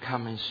would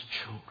become his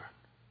children,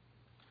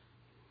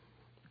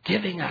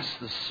 giving us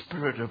the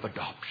spirit of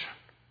adoption,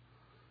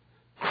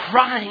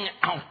 crying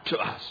out to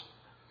us,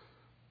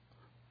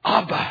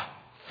 Abba,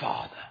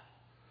 Father.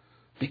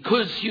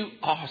 Because you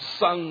are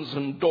sons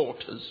and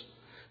daughters,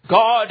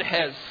 God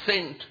has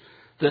sent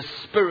the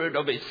Spirit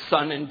of his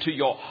Son into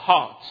your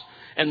hearts,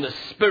 and the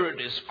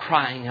Spirit is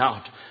crying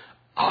out,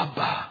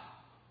 Abba,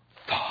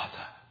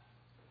 Father.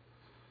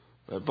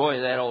 But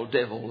boy, that old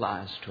devil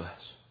lies to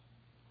us.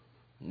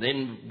 And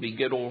then we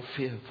get all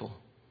fearful.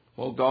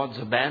 Well, God's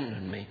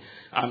abandoned me.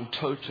 I'm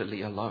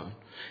totally alone.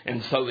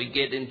 And so we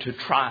get into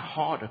try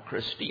harder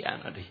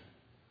Christianity.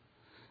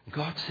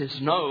 God says,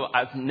 no,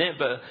 I've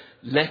never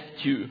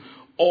left you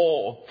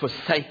or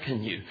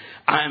forsaken you.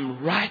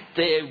 I'm right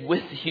there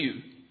with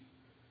you.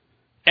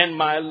 And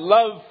my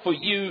love for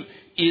you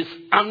is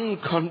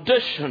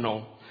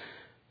unconditional.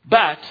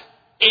 But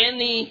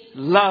any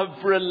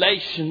love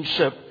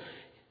relationship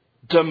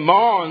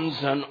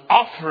demands an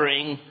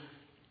offering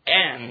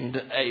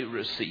and a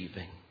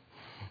receiving.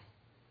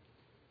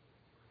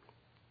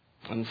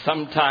 And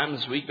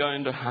sometimes we go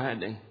into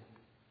hiding.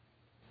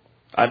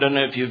 I don't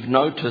know if you've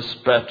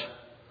noticed, but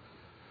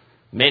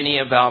many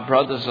of our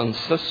brothers and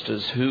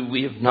sisters who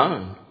we have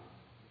known,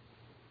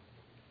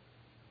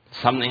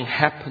 something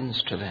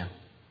happens to them.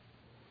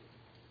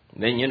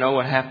 Then you know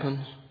what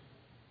happens?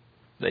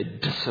 They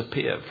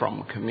disappear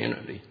from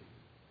community.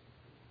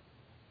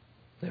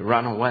 They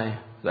run away.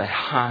 They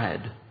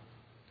hide.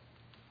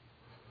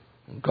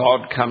 And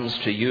God comes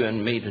to you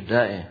and me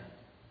today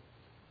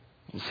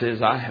and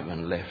says, I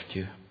haven't left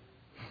you.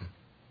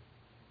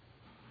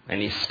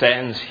 And He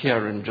stands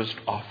here and just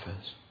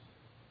offers.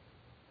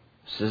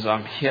 Says,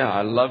 I'm here.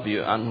 I love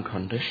you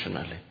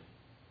unconditionally.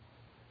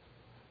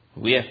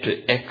 We have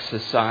to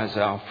exercise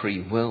our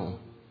free will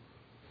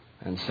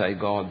and say,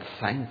 God,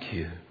 thank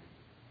you.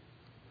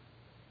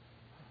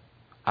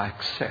 I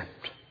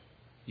accept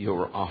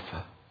your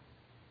offer.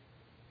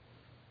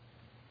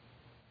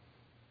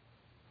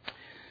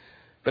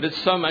 But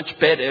it's so much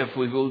better if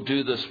we will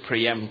do this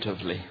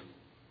preemptively.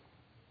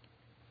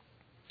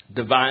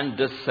 Divine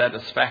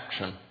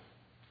dissatisfaction.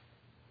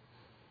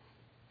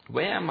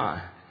 Where am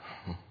I?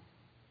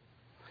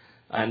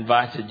 I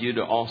invited you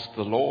to ask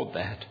the Lord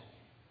that.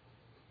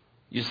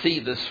 You see,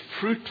 this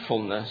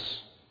fruitfulness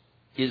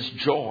is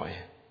joy.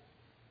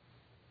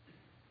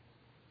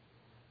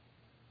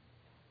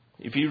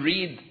 If you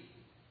read,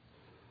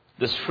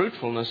 this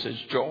fruitfulness is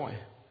joy.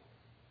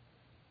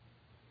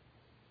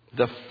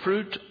 The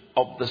fruit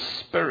of the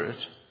Spirit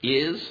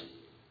is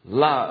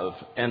love.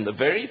 And the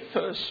very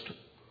first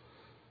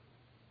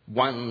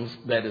ones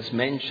that is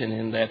mentioned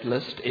in that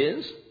list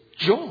is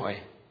joy.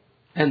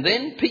 And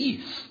then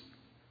peace.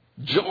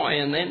 Joy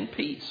and then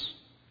peace.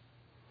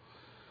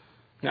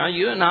 Now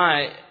you and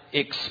I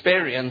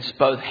experience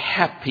both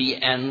happy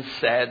and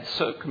sad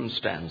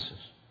circumstances.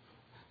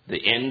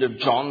 The end of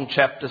John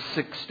chapter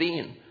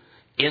 16.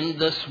 In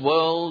this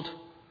world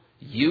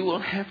you will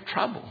have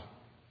trouble.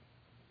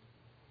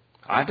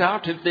 I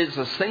doubt if there's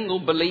a single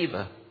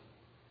believer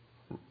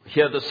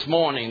here this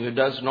morning who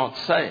does not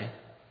say,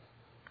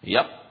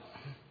 yep,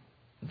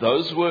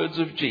 those words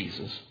of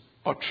Jesus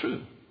are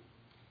true.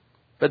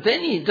 But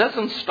then He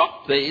doesn't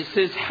stop there. He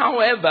says,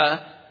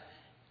 however,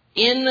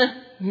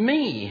 in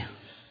me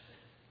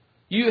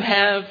you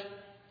have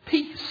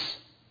peace.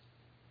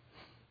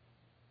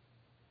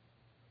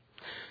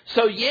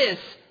 So yes,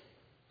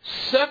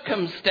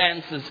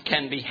 circumstances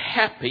can be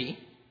happy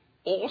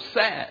or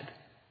sad.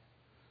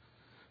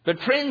 But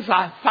friends,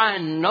 I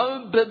find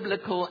no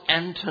biblical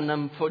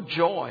antonym for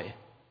joy.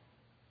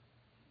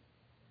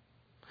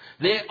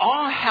 There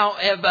are,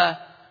 however,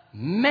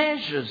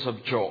 measures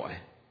of joy.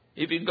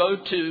 If you go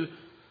to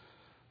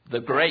the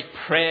great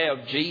prayer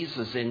of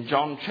Jesus in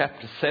John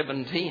chapter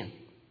 17,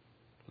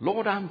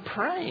 Lord, I'm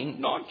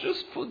praying not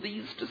just for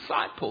these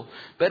disciples,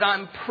 but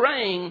I'm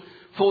praying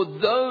for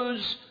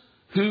those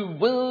who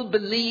will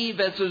believe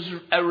as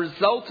a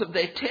result of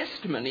their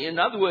testimony. In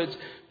other words,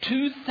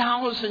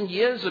 2,000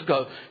 years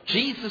ago,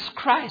 Jesus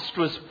Christ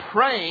was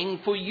praying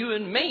for you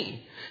and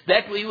me,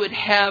 that we would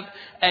have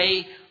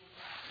a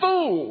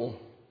full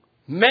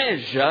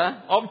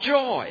measure of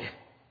joy.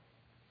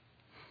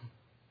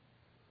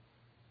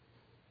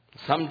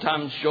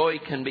 Sometimes joy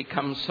can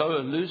become so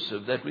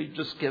elusive that we've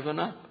just given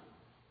up.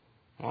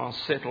 I'll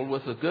settle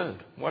with the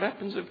good. What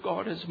happens if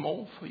God has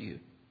more for you?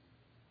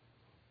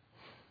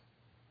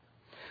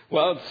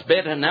 Well, it's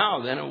better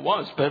now than it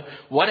was, but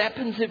what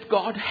happens if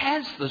God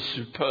has the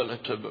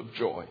superlative of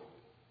joy?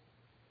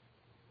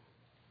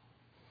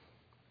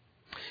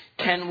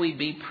 Can we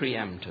be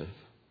preemptive?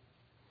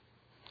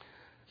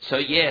 So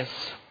yes,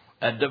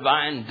 a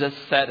divine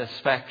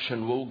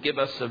dissatisfaction will give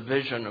us a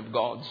vision of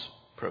God's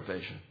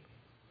provision.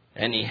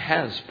 And He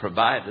has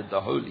provided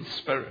the Holy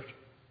Spirit.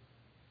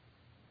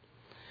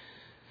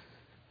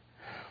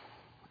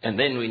 And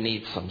then we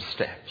need some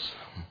steps.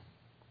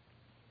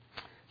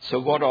 So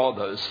what are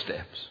those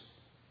steps?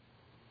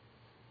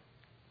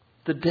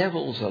 The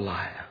devil's a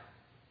liar.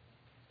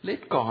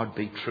 Let God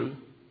be true.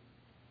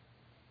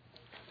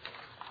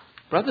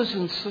 Brothers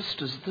and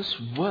sisters, this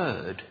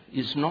word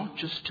is not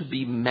just to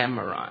be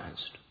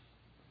memorized.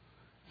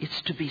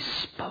 It's to be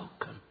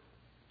spoken.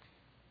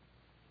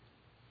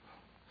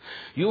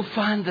 You'll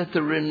find that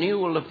the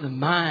renewal of the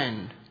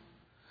mind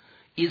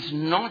is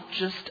not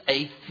just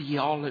a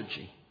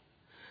theology.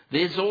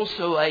 There's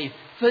also a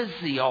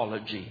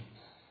physiology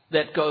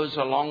that goes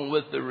along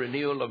with the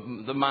renewal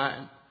of the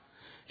mind.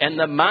 And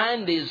the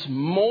mind is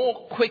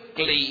more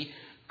quickly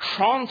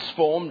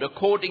transformed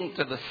according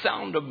to the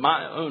sound of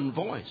my own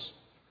voice.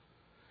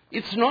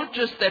 It's not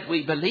just that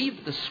we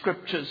believe the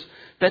scriptures,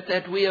 but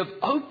that we have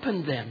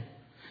opened them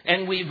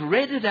and we've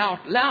read it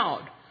out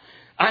loud.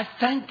 I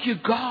thank you,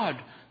 God,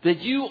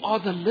 that you are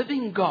the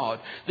living God,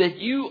 that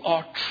you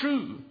are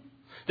true,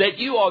 that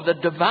you are the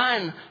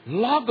divine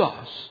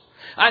Logos.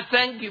 I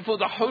thank you for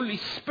the Holy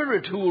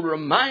Spirit who will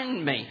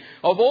remind me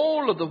of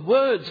all of the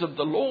words of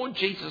the Lord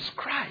Jesus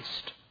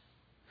Christ.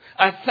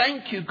 I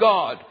thank you,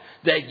 God,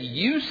 that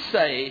you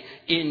say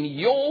in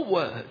your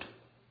word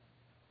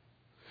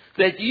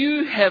that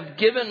you have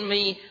given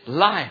me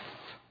life.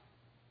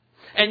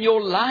 And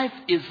your life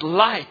is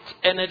light,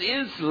 and it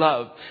is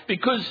love,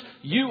 because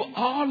you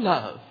are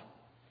love.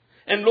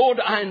 And Lord,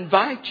 I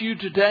invite you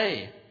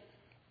today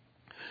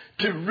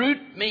to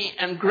root me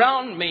and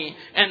ground me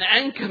and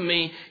anchor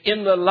me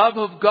in the love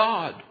of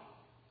God.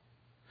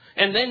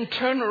 And then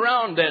turn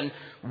around and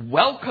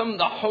welcome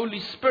the Holy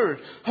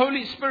Spirit.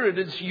 Holy Spirit,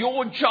 it's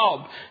your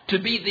job to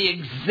be the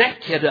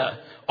executor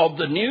of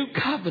the new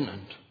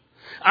covenant.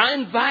 I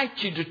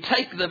invite you to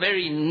take the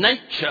very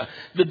nature,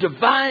 the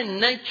divine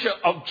nature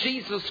of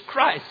Jesus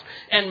Christ,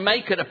 and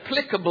make it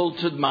applicable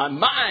to my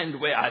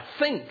mind, where I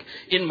think,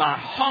 in my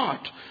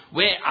heart,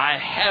 where I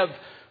have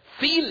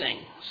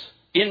feelings,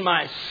 in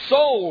my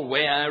soul,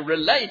 where I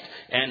relate,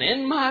 and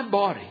in my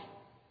body.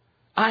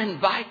 I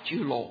invite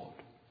you, Lord.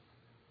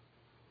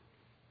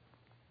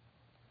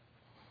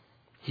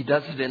 He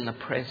does it in the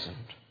present.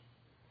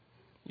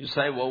 You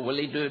say, well, will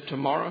he do it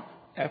tomorrow?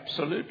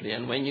 Absolutely.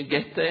 And when you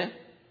get there,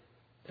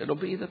 it'll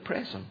be the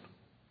present.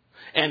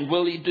 And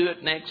will he do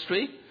it next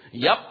week?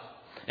 Yep.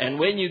 And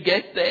when you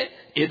get there,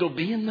 it'll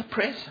be in the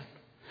present.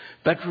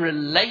 But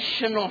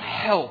relational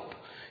help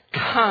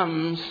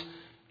comes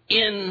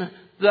in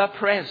the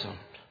present.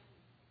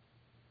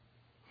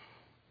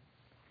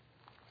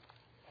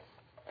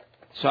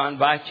 So I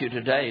invite you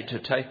today to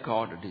take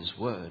God at his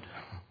word.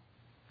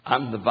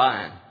 I'm the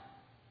vine.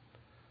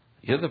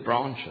 You're the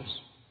branches.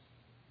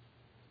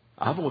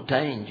 I've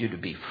ordained you to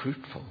be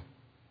fruitful.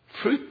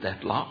 Fruit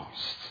that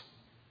lasts.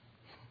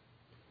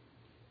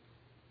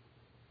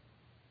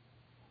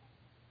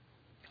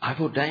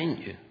 I've ordained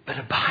you, but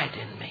abide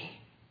in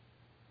me.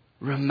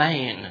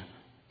 Remain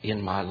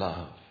in my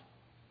love.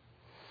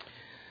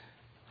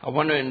 I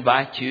want to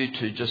invite you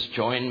to just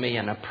join me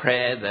in a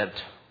prayer that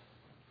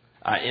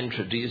I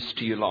introduced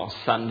to you last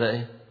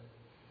Sunday.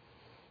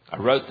 I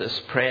wrote this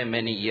prayer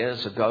many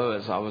years ago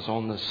as I was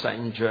on the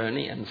same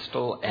journey and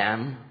still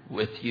am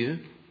with you.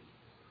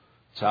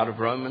 It's out of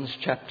Romans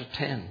chapter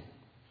 10.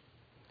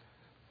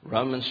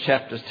 Romans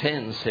chapter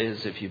 10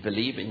 says, if you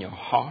believe in your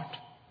heart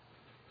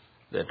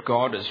that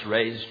God has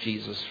raised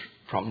Jesus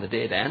from the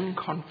dead, and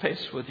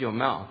confess with your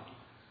mouth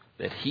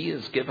that he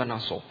has given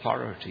us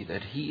authority,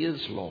 that he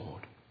is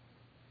Lord,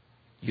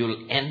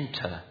 you'll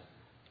enter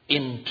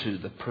into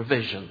the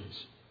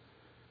provisions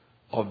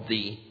of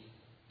the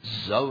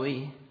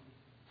Zoe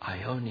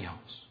Ionios.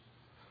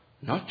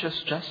 Not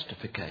just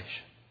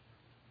justification,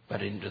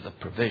 but into the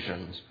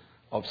provisions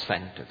of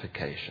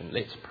sanctification.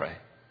 Let's pray.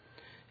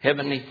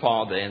 Heavenly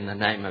Father, in the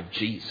name of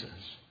Jesus,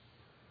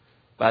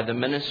 by the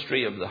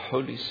ministry of the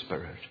Holy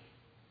Spirit,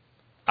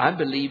 I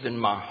believe in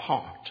my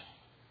heart,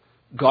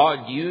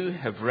 God, you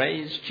have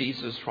raised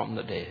Jesus from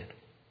the dead.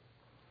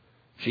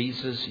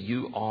 Jesus,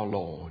 you are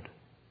Lord.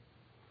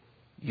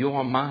 You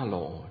are my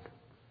Lord.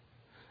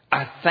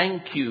 I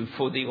thank you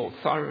for the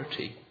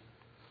authority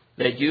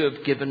that you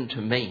have given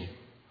to me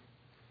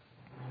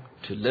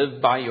to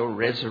live by your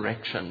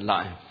resurrection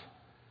life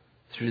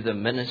through the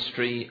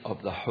ministry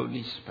of the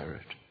Holy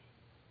Spirit.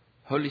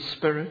 Holy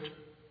Spirit,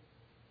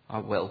 I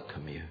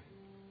welcome you.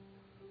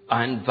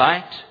 I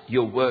invite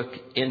your work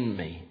in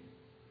me,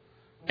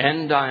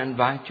 and I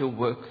invite your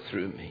work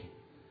through me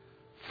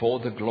for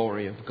the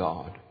glory of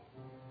God.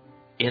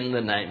 In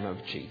the name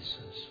of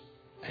Jesus.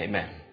 Amen.